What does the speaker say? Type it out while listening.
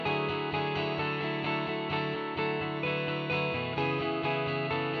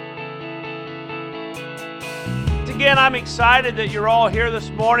again, I'm excited that you're all here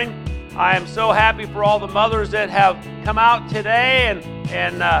this morning. I am so happy for all the mothers that have come out today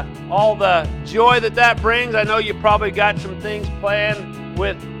and all the joy that brings. I know you probably got some things planned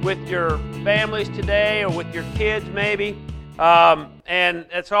with your families today or with your kids maybe, and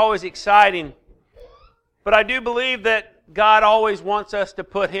it's always exciting. But I do believe that God always wants us to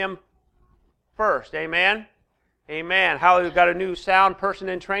put Him first. Amen? Amen. Hallelujah. We've got a new sound person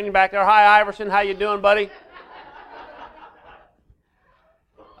in training back there. Hi, Iverson. How you doing, buddy?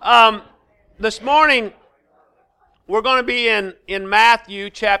 This morning, we're going to be in Matthew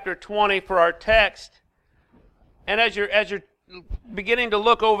chapter 20 for our text. And as you're beginning to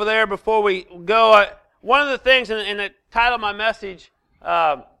look over there before we go, one of the things in the title of my message,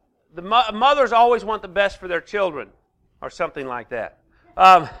 the mothers always want the best for their children, or something like that.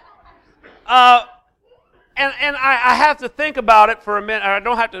 And I have to think about it for a minute. I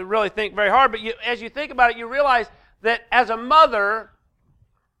don't have to really think very hard, but as you think about it, you realize that as a mother,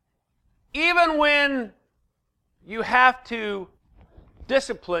 even when you have to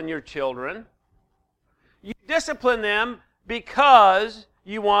discipline your children, you discipline them because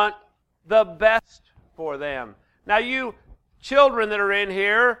you want the best for them. Now, you children that are in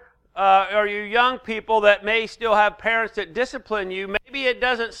here, or you young people that may still have parents that discipline you, maybe it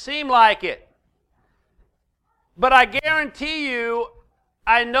doesn't seem like it. But I guarantee you,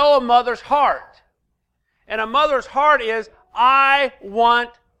 I know a mother's heart. And a mother's heart is, I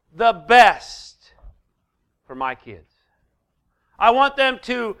want the best for my kids. I want them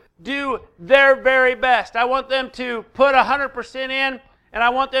to do their very best. I want them to put 100% in, and I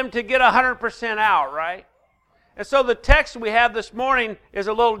want them to get 100% out, right? And so the text we have this morning is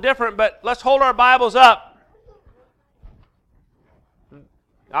a little different, but let's hold our Bibles up.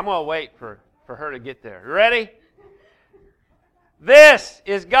 I'm going to wait for her to get there. You ready? This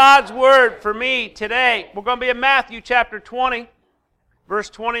is God's Word for me today. We're going to be in Matthew chapter 20.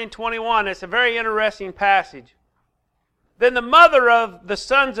 Verse 20 and 21, it's a very interesting passage. Then the mother of the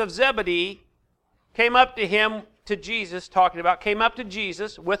sons of Zebedee came up to Jesus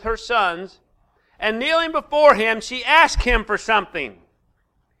with her sons, and kneeling before him, she asked him for something.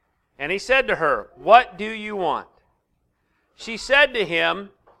 And he said to her, "What do you want?" She said to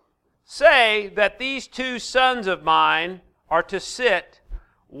him, "Say that these 2 sons of mine are to sit,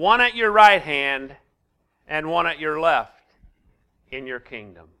 one at your right hand and one at your left, in your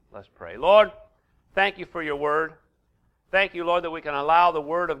kingdom." Let's pray. Lord, thank you for your word. Thank you, Lord, that we can allow the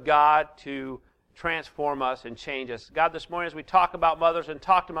word of God to transform us and change us. God, this morning as we talk about mothers and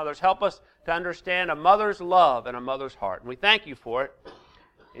talk to mothers, help us to understand a mother's love and a mother's heart. And we thank you for it.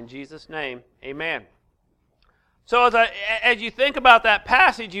 In Jesus' name, amen. So as you think about that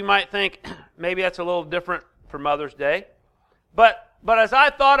passage, you might think maybe that's a little different for Mother's Day. But as I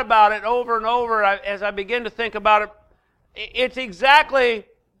thought about it over and over, as I begin to think about it, it's exactly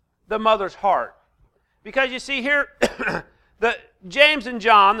the mother's heart. Because you see here, James and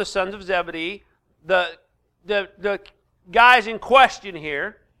John, the sons of Zebedee, the guys in question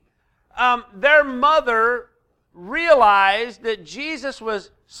here, their mother realized that Jesus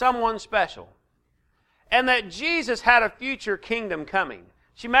was someone special. And that Jesus had a future kingdom coming.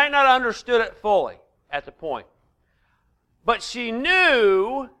 She might not have understood it fully at the point. But she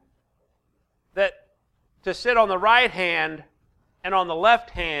knew that to sit on the right hand and on the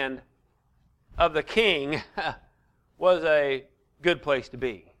left hand of the king was a good place to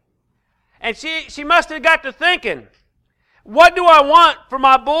be. And she must have got to thinking, what do I want for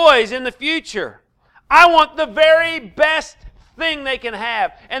my boys in the future? I want the very best thing they can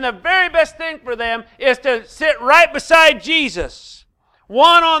have. And the very best thing for them is to sit right beside Jesus.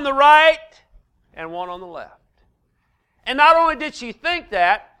 One on the right and one on the left. And not only did she think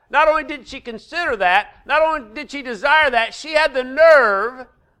that, not only did she consider that, not only did she desire that, she had the nerve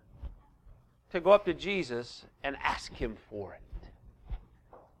to go up to Jesus and ask Him for it.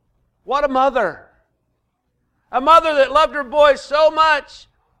 What a mother! A mother that loved her boys so much.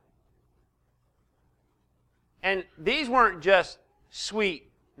 And these weren't just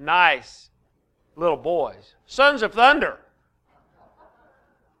sweet, nice little boys. Sons of thunder.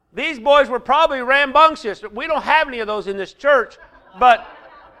 These boys were probably rambunctious. We don't have any of those in this church, but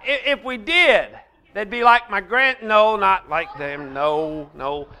if we did, they'd be like my no, not like them,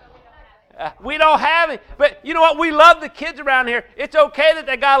 no. We don't have it. But you know what? We love the kids around here. It's okay that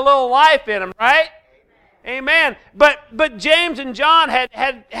they got a little life in them, right? Amen. But James and John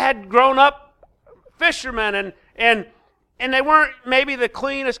had grown up fishermen, and they weren't maybe the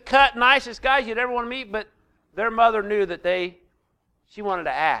cleanest cut, nicest guys you'd ever want to meet, but their mother knew that she wanted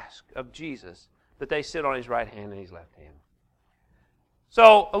to ask of Jesus that they sit on His right hand and His left hand.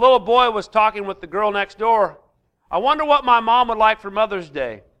 So a little boy was talking with the girl next door. I wonder what my mom would like for Mother's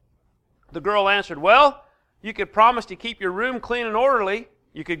Day. The girl answered, well, you could promise to keep your room clean and orderly.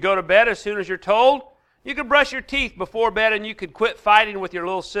 You could go to bed as soon as you're told. You could brush your teeth before bed, and you could quit fighting with your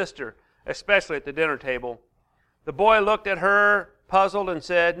little sister, especially at the dinner table. The boy looked at her, puzzled, and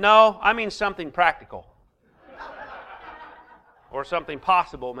said, no, I mean something practical. Or something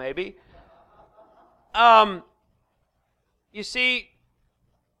possible, maybe. You see,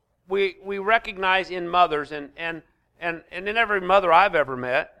 we recognize in mothers, and in every mother I've ever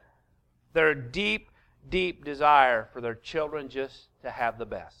met, their deep, deep desire for their children just to have the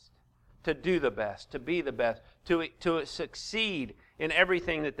best, to do the best, to be the best, to succeed in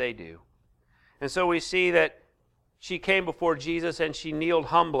everything that they do. And so we see that she came before Jesus and she kneeled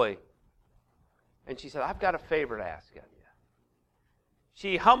humbly. And she said, I've got a favor to ask of you.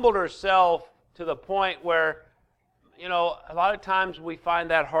 She humbled herself to the point where, a lot of times we find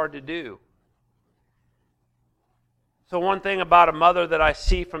that hard to do. So one thing about a mother that I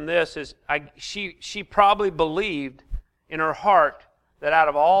see from this is she probably believed in her heart that out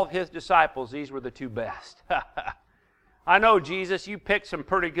of all of his disciples, these were the two best. I know, Jesus, you picked some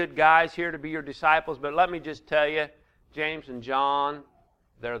pretty good guys here to be your disciples, but let me just tell you, James and John,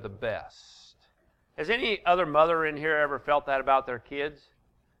 they're the best. Has any other mother in here ever felt that about their kids?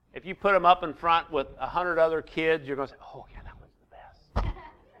 If you put them up in front with 100 other kids, you're going to say, oh, yeah, that one's the best.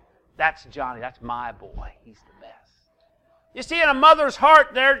 That's Johnny. That's my boy. He's the best. You see, in a mother's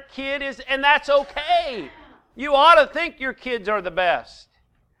heart, their kid is, and that's okay. You ought to think your kids are the best.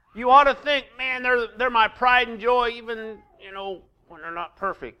 You ought to think, man, they're my pride and joy, even, when they're not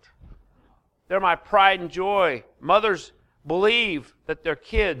perfect. They're my pride and joy. Mothers believe that their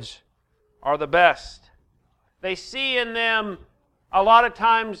kids are the best. They see in them a lot of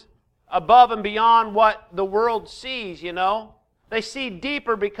times above and beyond what the world sees, They see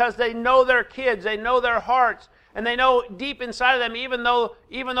deeper because they know their kids, they know their hearts, and they know deep inside of them, even though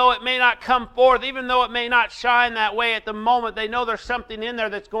it may not come forth, even though it may not shine that way at the moment, they know there's something in there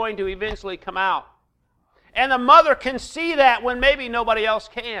that's going to eventually come out. And the mother can see that when maybe nobody else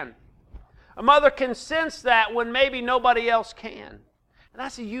can. A mother can sense that when maybe nobody else can. And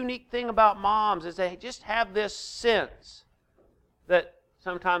that's a unique thing about moms, is they just have this sense that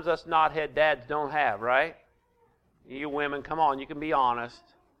sometimes us knothead dads don't have, right? You women, come on, you can be honest.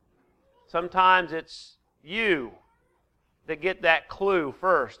 Sometimes it's you that get that clue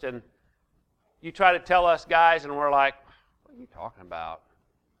first, and you try to tell us guys, and we're like, what are you talking about?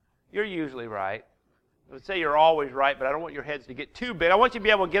 You're usually right. I would say you're always right, but I don't want your heads to get too big. I want you to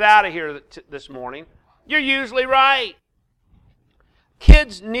be able to get out of here this morning. You're usually right.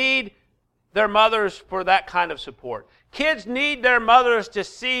 Kids need their mothers for that kind of support. Kids need their mothers to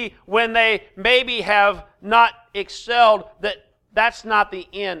see when they maybe have not excelled that that's not the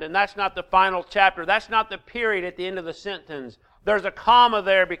end, and that's not the final chapter. That's not the period at the end of the sentence. There's a comma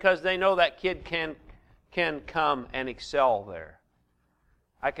there because they know that kid can come and excel there.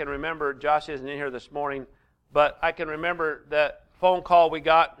 I can remember, Josh isn't in here this morning, but I can remember that phone call we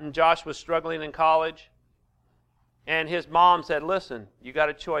got, and Josh was struggling in college, and his mom said, listen, you got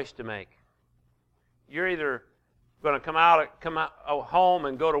a choice to make. You're either going to come out home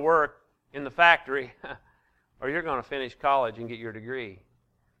and go to work in the factory, or you're going to finish college and get your degree.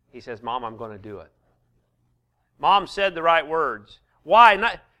 He says, Mom, I'm going to do it. Mom said the right words. Why?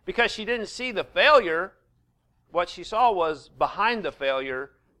 Not because she didn't see the failure. What she saw was behind the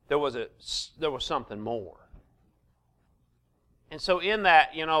failure, there was something more. And so in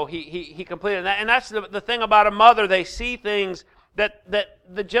that, he completed that. And that's the thing about a mother. They see things that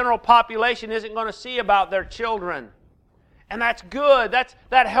the general population isn't going to see about their children. And that's good.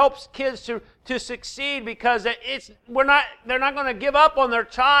 That helps kids to succeed, because they're not going to give up on their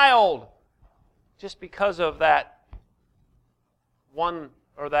child just because of that one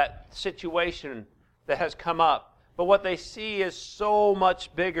or that situation that has come up. But what they see is so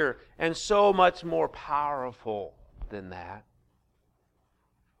much bigger and so much more powerful than that.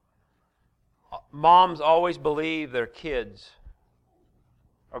 Moms always believe their kids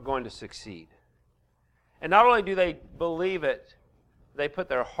are going to succeed. And not only do they believe it, they put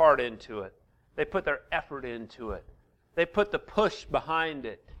their heart into it. They put their effort into it. They put the push behind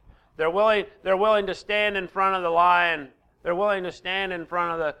it. They're willing to stand in front of the lion. They're willing to stand in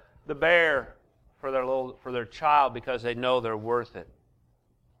front of the bear for their child, because they know they're worth it.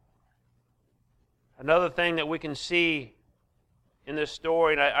 Another thing that we can see in this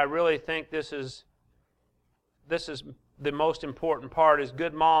story, and I really think this is the most important part, is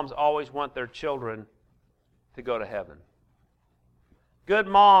good moms always want their children to go to heaven. Good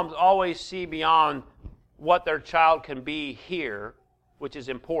moms always see beyond what their child can be here, which is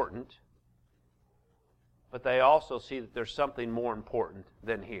important, but they also see that there's something more important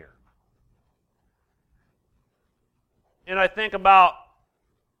than here. And I think about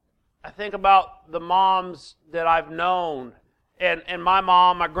the moms that I've known, and my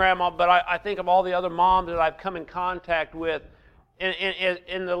mom, my grandma, but I think of all the other moms that I've come in contact with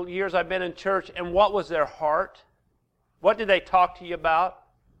in the years I've been in church, and what was their heart? What did they talk to you about?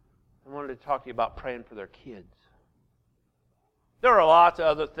 They wanted to talk to you about praying for their kids. There were lots of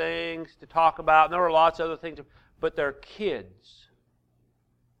other things to talk about, and there were lots of other things, but their kids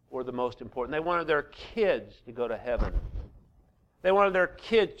were the most important. They wanted their kids to go to heaven. They wanted their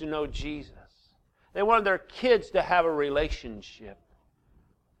kids to know Jesus. They wanted their kids to have a relationship.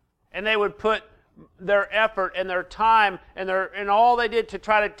 And they would put their effort and their time and all they did to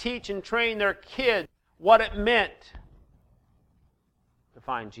try to teach and train their kids what it meant to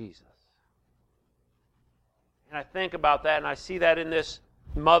find Jesus. And I think about that, and I see that in this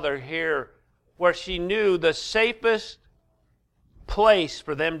mother here, where she knew the safest place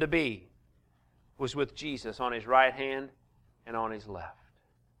for them to be was with Jesus on His right hand and on His left.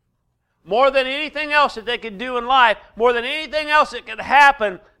 More than anything else that they could do in life, more than anything else that could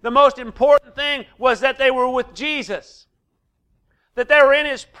happen, the most important thing was that they were with Jesus. That they were in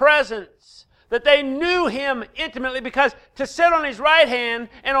His presence. That they knew Him intimately, because to sit on His right hand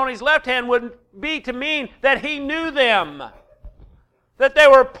and on His left hand would be to mean that He knew them. That they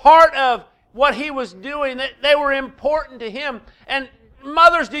were part of what He was doing. That they were important to Him. And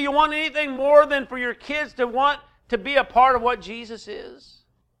mothers, do you want anything more than for your kids to want to be a part of what Jesus is?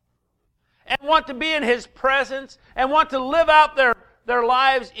 And want to be in His presence? And want to live out their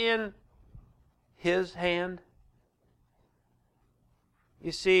lives in His hand?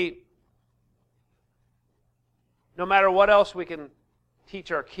 You see, no matter what else we can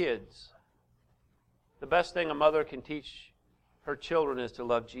teach our kids, the best thing a mother can teach her children is to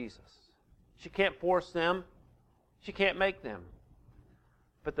love Jesus. She can't force them. She can't make them.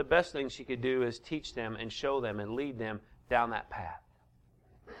 But the best thing she could do is teach them and show them and lead them down that path.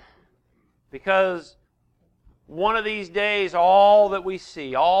 Because one of these days, all that we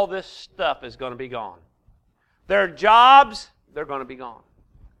see, all this stuff is going to be gone. Their jobs, they're going to be gone.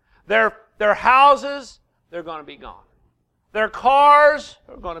 Their houses, they're going to be gone. Their cars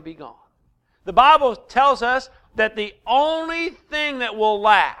are going to be gone. The Bible tells us that the only thing that will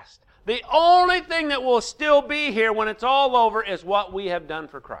last, the only thing that will still be here when it's all over is what we have done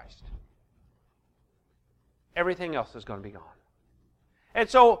for Christ. Everything else is going to be gone. And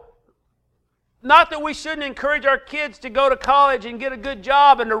so, not that we shouldn't encourage our kids to go to college and get a good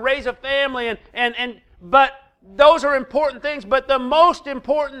job and to raise a family, but those are important things. But the most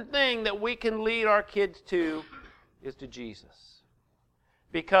important thing that we can lead our kids to is to Jesus.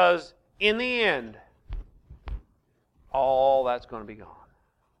 Because in the end, all that's going to be gone.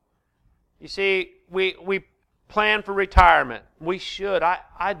 You see, we plan for retirement. We should.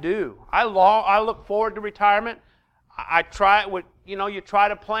 I do. I look forward to retirement. I try it with, you try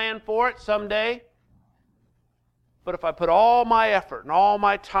to plan for it someday. But if I put all my effort and all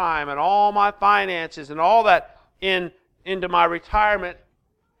my time and all my finances and all that into my retirement,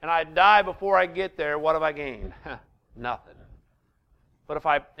 and I die before I get there, what have I gained? Nothing.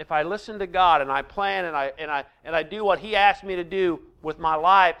 But if I listen to God and I plan and I do what He asked me to do with my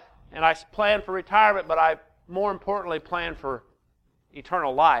life, and I plan for retirement, but I more importantly plan for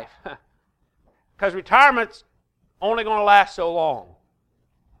eternal life, because retirement's only going to last so long.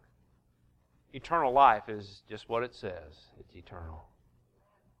 Eternal life is just what it says. It's eternal.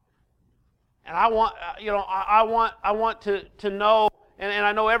 And I want to know, and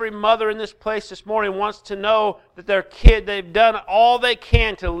I know every mother in this place this morning wants to know that their kid, they've done all they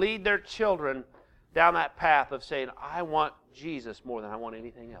can to lead their children down that path of saying, I want Jesus more than I want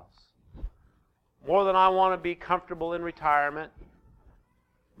anything else. More than I want to be comfortable in retirement.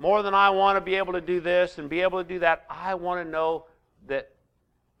 More than I want to be able to do this and be able to do that. I want to know that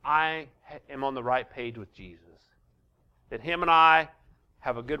I am on the right page with Jesus. That Him and I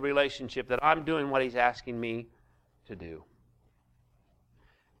have a good relationship. That I'm doing what He's asking me to do.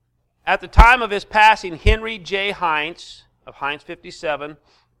 At the time of his passing, Henry J. Heinz, of Heinz 57,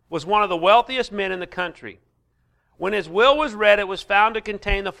 was one of the wealthiest men in the country. When his will was read, it was found to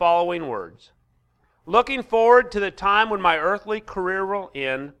contain the following words. Looking forward to the time when my earthly career will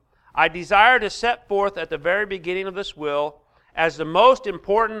end, I desire to set forth at the very beginning of this will, as the most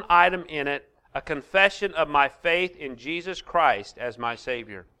important item in it, a confession of my faith in Jesus Christ as my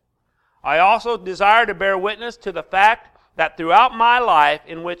Savior. I also desire to bear witness to the fact that throughout my life,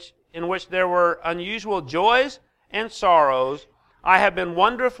 in which there were unusual joys and sorrows, I have been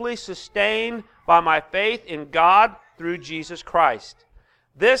wonderfully sustained by my faith in God through Jesus Christ.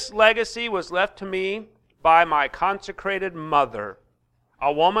 This legacy was left to me by my consecrated mother,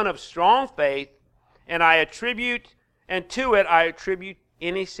 a woman of strong faith, and to it I attribute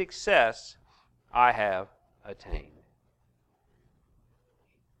any success I have attained.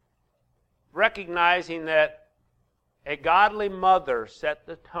 Recognizing that a godly mother set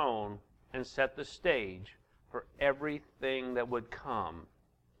the tone and set the stage for everything that would come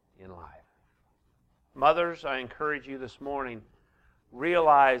in life. Mothers, I encourage you this morning,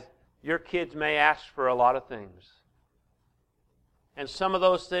 realize your kids may ask for a lot of things. And some of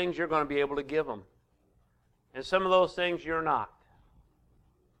those things you're going to be able to give them. And some of those things you're not.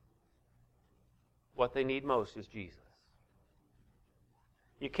 What they need most is Jesus.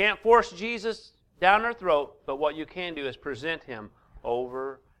 You can't force Jesus down their throat, but what you can do is present Him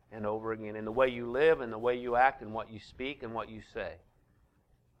over and over again in the way you live, and the way you act, and what you speak, and what you say.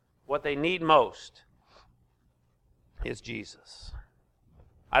 What they need most is Jesus.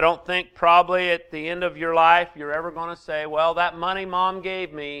 I don't think probably at the end of your life you're ever going to say, well, that money Mom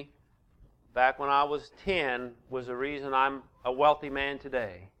gave me back when I was 10 was the reason I'm a wealthy man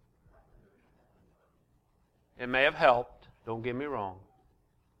today. It may have helped, don't get me wrong.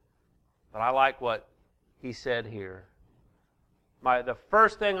 But I like what he said here. The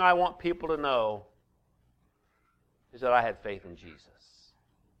first thing I want people to know is that I had faith in Jesus.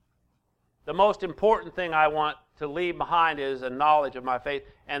 The most important thing I want to leave behind is a knowledge of my faith,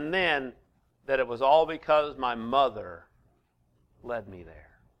 and then that it was all because my mother led me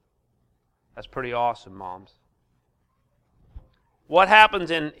there. That's pretty awesome, moms. What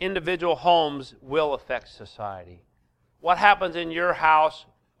happens in individual homes will affect society. What happens in your house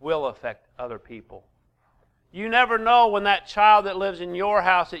will affect other people. You never know when that child that lives in your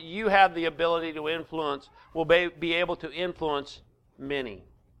house that you have the ability to influence will be able to influence many.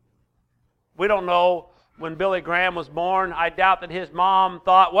 We don't know when Billy Graham was born. I doubt that his mom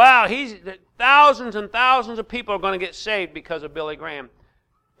thought, wow, thousands and thousands of people are going to get saved because of Billy Graham.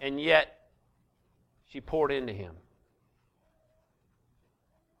 And yet, she poured into him.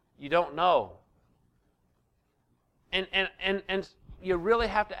 You don't know. And you really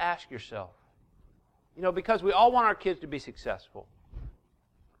have to ask yourself, because we all want our kids to be successful.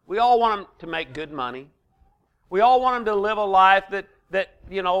 We all want them to make good money. We all want them to live a life that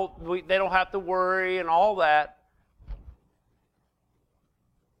they don't have to worry and all that.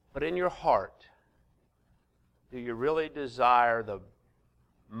 But in your heart, do you really desire the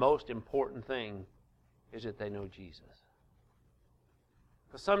most important thing is that they know Jesus?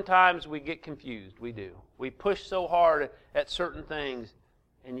 Because sometimes we get confused. We do. We push so hard at certain things,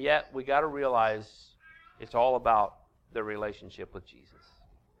 and yet we got to realize it's all about their relationship with Jesus.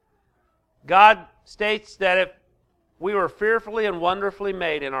 God states that if we were fearfully and wonderfully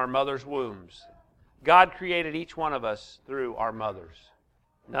made in our mother's wombs, God created each one of us through our mothers.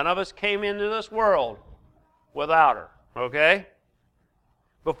 None of us came into this world without her, okay?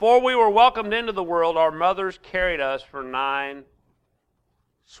 Before we were welcomed into the world, our mothers carried us for 9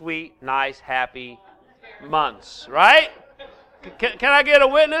 sweet, nice, happy months, right? Can I get a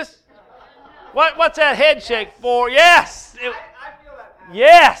witness? What's that head shake for? Yes!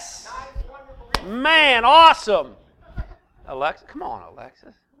 Yes! Man, awesome! Alexa, come on,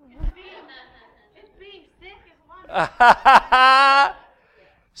 Alexis. It's being sick is wonderful.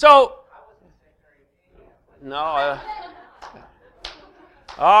 So, no.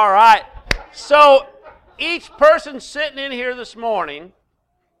 All right. So, each person sitting in here this morning,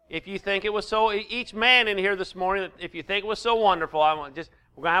 if you think it was so, each man in here this morning, if you think it was so wonderful, we're going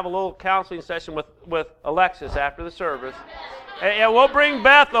to have a little counseling session with Alexis after the service. And we'll bring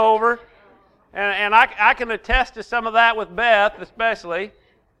Beth over. And I can attest to some of that with Beth, especially.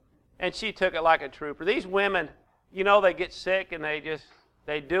 And she took it like a trooper. These women, they get sick and they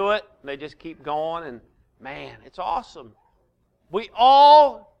do it. And they just keep going. And man, it's awesome. We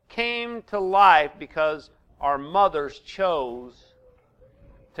all came to life because our mothers chose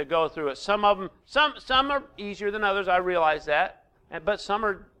to go through it. Some of them, some are easier than others. I realize that. But some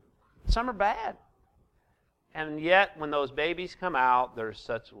are bad. And yet, when those babies come out, there's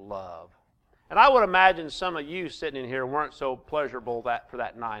such love. And I would imagine some of you sitting in here weren't so pleasurable for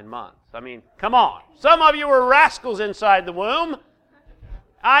that 9 months. I mean, come on. Some of you were rascals inside the womb.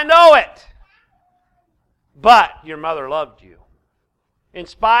 I know it. But your mother loved you. In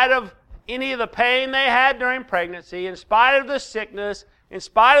spite of any of the pain they had during pregnancy, in spite of the sickness, in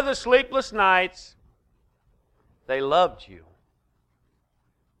spite of the sleepless nights, they loved you.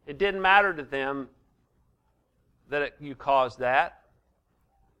 It didn't matter to them that you caused that.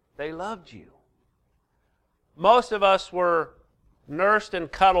 They loved you. Most of us were nursed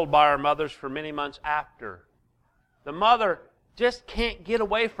and cuddled by our mothers for many months after. The mother just can't get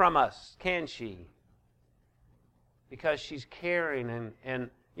away from us, can she? because she's caring and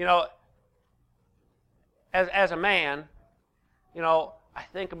you know, as a man, you know, I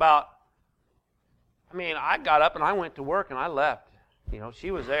think about, I mean, I got up and I went to work and I left. You know,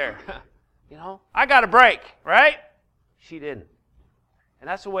 she was there. You know, I got a break, right? She didn't. And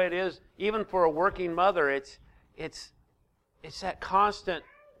that's the way it is. Even for a working mother, it's that constant,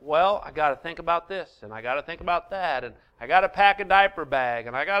 well, I got to think about this and I got to think about that and I got to pack a diaper bag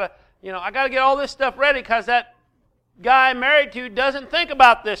and I got to get all this stuff ready because that guy I'm married to doesn't think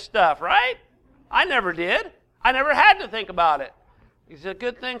about this stuff, right? I never did. I never had to think about it. It's a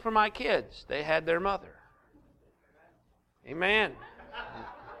good thing for my kids. They had their mother. Amen.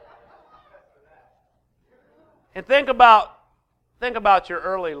 And think about your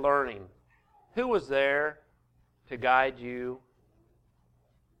early learning. Who was there to guide you?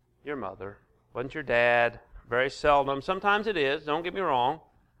 Your mother. Wasn't your dad. Very seldom. Sometimes it is. Don't get me wrong.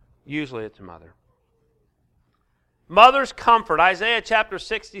 Usually it's a mother. Mother's comfort. Isaiah chapter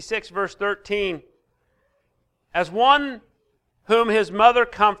 66, verse 13. As one whom his mother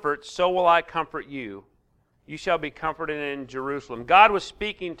comforts, so will I comfort you. You shall be comforted in Jerusalem. God was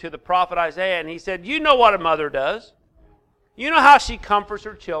speaking to the prophet Isaiah, and he said, you know what a mother does. You know how she comforts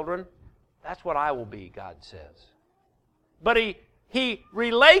her children. That's what I will be, God says. But he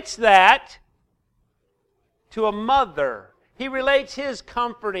relates that to a mother. He relates his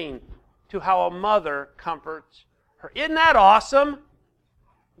comforting to how a mother comforts her. Isn't that awesome?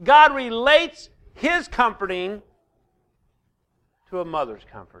 God relates his comforting to a mother's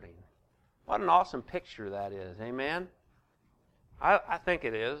comforting. What an awesome picture that is. Amen? I think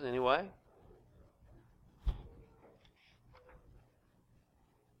it is, anyway.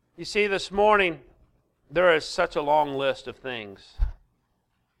 You see, this morning, there is such a long list of things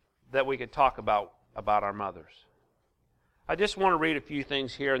that we could talk about our mothers. I just want to read a few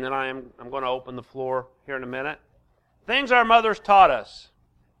things here, and then I'm going to open the floor here in a minute. Things our mothers taught us.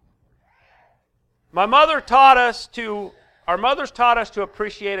 Our mothers taught us to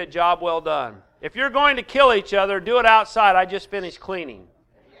appreciate a job well done. If you're going to kill each other, do it outside. I just finished cleaning.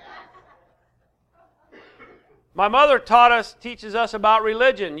 My mother teaches us about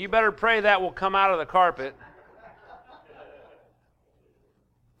religion. You better pray that will come out of the carpet.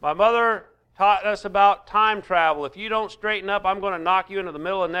 My mother taught us about time travel. If you don't straighten up, I'm going to knock you into the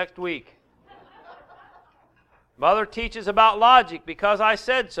middle of next week. Mother teaches about logic because I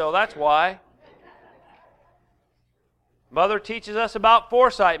said so. That's why. Mother teaches us about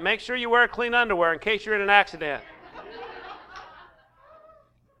foresight. Make sure you wear clean underwear in case you're in an accident.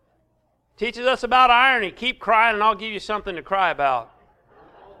 Teaches us about irony. Keep crying and I'll give you something to cry about.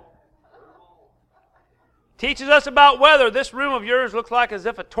 Teaches us about weather. This room of yours looks like as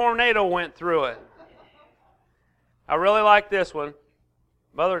if a tornado went through it. I really like this one.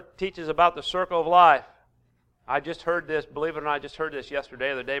 Mother teaches about the circle of life. I just heard this, believe it or not, I just heard this yesterday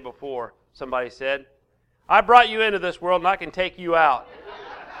or the day before. Somebody said, I brought you into this world and I can take you out.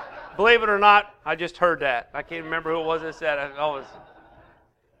 Believe it or not, I just heard that. I can't remember who it was that said it.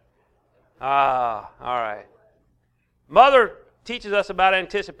 All right. Mother teaches us about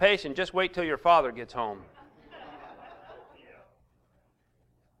anticipation. Just wait till your father gets home.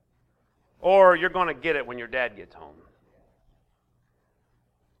 Or you're going to get it when your dad gets home.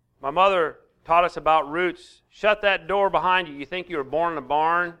 My mother taught us about roots. Shut that door behind you. You think you were born in a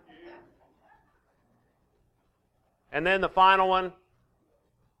barn? And then the final one,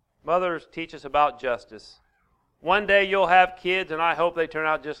 mothers teach us about justice. One day you'll have kids, and I hope they turn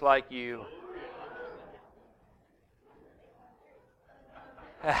out just like you.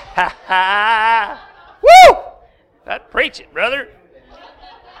 Woo! Preach it, brother.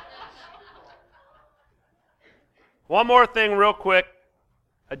 One more thing real quick.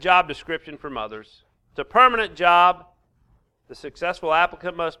 A job description for mothers. It's a permanent job. The successful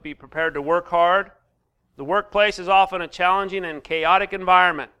applicant must be prepared to work hard. The workplace is often a challenging and chaotic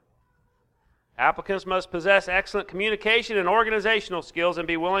environment. Applicants must possess excellent communication and organizational skills and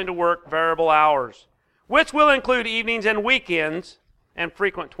be willing to work variable hours, which will include evenings and weekends and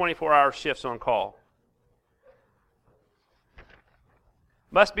frequent 24-hour shifts on call.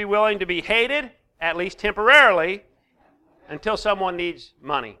 Must be willing to be hated, at least temporarily, until someone needs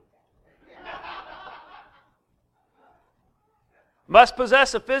money. Must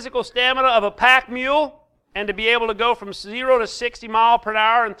possess the physical stamina of a pack mule and to be able to go from 0 to 60 miles per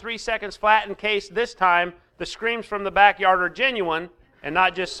hour in 3 seconds flat in case this time the screams from the backyard are genuine and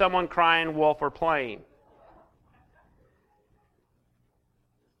not just someone crying wolf or playing.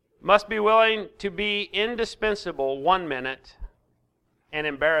 Must be willing to be indispensable 1 minute and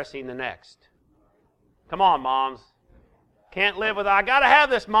embarrassing the next. Come on, moms. Can't live with, I got to have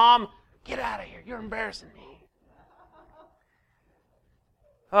this, Mom. Get out of here. You're embarrassing me.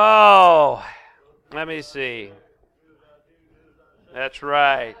 Oh, let me see. That's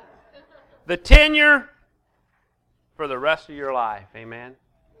right. The tenure for the rest of your life. Amen.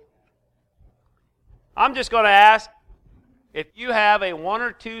 I'm just going to ask if you have a one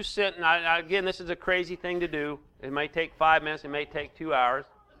or two sentence. Again, this is a crazy thing to do. It may take 5 minutes. It may take 2 hours.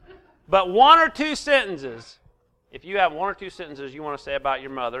 But one or two sentences, if you have one or two sentences you want to say about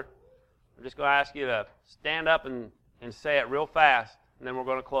your mother, I'm just going to ask you to stand up and say it real fast, and then we're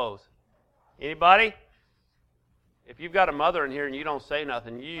going to close. Anybody? If you've got a mother in here and you don't say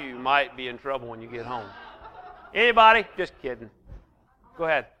nothing, you might be in trouble when you get home. Anybody? Just kidding. Go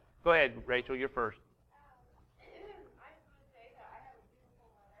ahead. Go ahead, Rachel. You're first. I just want to say that I have a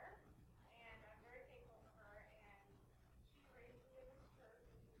beautiful mother, and I'm very thankful for her, and she raised me in this church,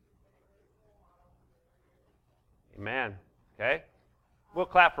 and she's been a great role model for me. Amen. Okay? We'll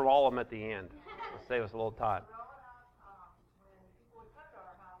clap for all of them at the end. Let's save us a little time. Growing up, when people would come to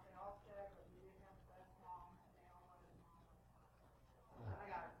our house, they all said that we didn't have the best mom, and they all wanted mom.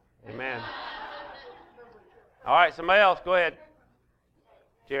 I got it. Amen. All right, somebody else. Go ahead.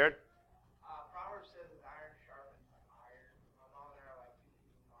 Jared. Proverbs says that iron sharpens iron. My mom and I are like two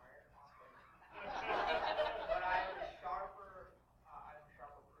pieces of iron. But I am a sharper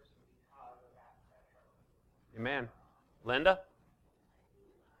person because of that sharpness. Amen. Linda?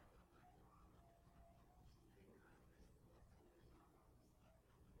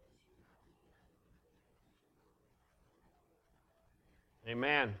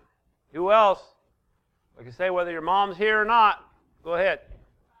 Amen. Who else? Like I say, whether your mom's here or not, go ahead.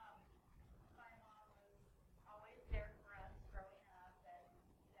 My mom was always there for us growing up,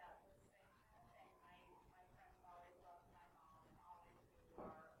 and that was the same kind of thing. My friends always loved my mom and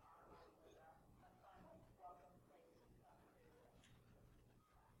always knew our home was a fun, welcome place to come to.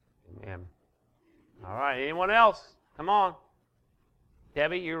 Amen. All right. Anyone else? Come on.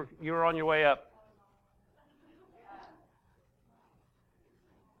 Debbie, you were on your way up.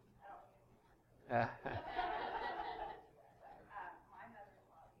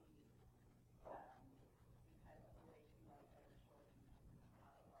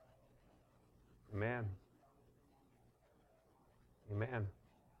 Amen. Amen.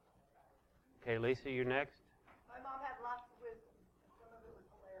 Okay, Lisa, you're next. My mom had lots of wisdom. Some of it was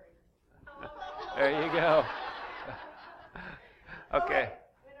hilarious. There you go. Okay.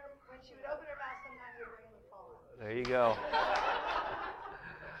 When she would open her mouth, sometimes her brain would fall out. There you go.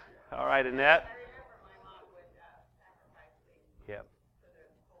 All right, Annette. I remember my mom would sacrifice things Yep. so the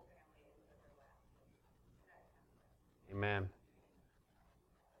whole family would live their lives. Amen.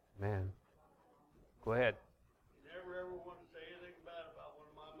 Amen. Go ahead. Never ever want to say anything bad about one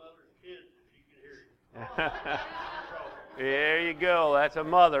of my mother's kids if she could hear you. There you go. That's a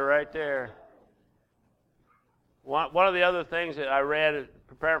mother right there. One of the other things that I read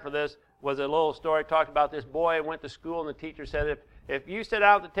preparing for this was a little story. Talked about this boy went to school, and the teacher said, if you sit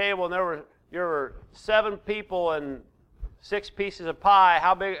out at the table and there were 7 people and 6 pieces of pie,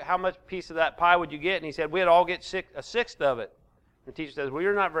 how much piece of that pie would you get? And he said, we'd all get a sixth of it. The teacher says, well,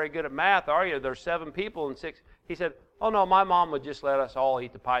 you're not very good at math, are you? There's 7 people and 6. He said, oh, no, my mom would just let us all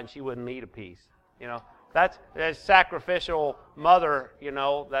eat the pie, and she wouldn't eat a piece. You know, that's sacrificial mother, you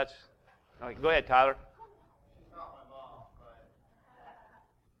know. That's go ahead, Tyler. She's not my mom, but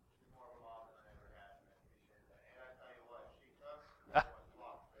she's more of a mom than I ever had. And I tell you what, she cooks a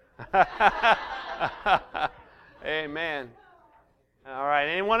lot better. Amen. All right,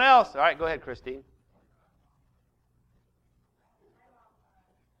 anyone else? All right, go ahead, Christine.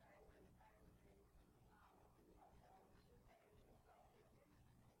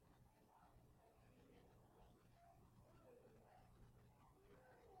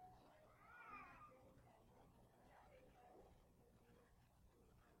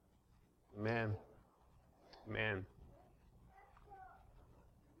 Amen. Amen.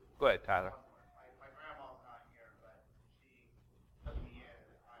 Go ahead, Tyler. My grandma's not here, but she took me in at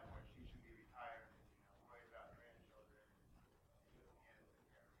a time where she should be retired, worried about grandchildren. She took me in and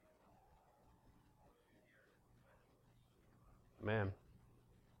took care of me. Amen.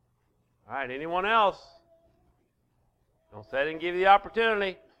 All right, anyone else? Don't say I didn't give you the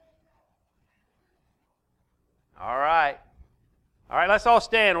opportunity. All right. All right, let's all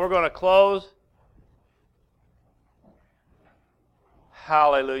stand. We're going to close.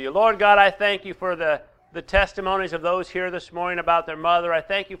 Hallelujah. Lord God, I thank you for the testimonies of those here this morning about their mother. I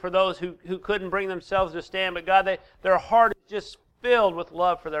thank you for those who couldn't bring themselves to stand, but God, their heart is just filled with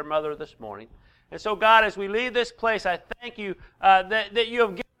love for their mother this morning. And so, God, as we leave this place, I thank you that you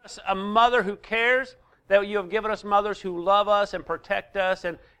have given us a mother who cares, that you have given us mothers who love us and protect us.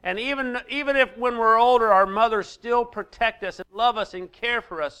 And even if when we're older, our mothers still protect us and love us and care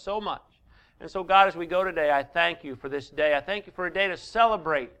for us so much. And so, God, as we go today, I thank you for this day. I thank you for a day to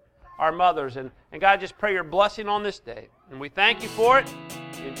celebrate our mothers. And God, just pray your blessing on this day. And we thank you for it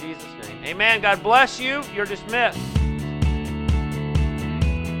in Jesus' name. Amen. God bless you. You're dismissed.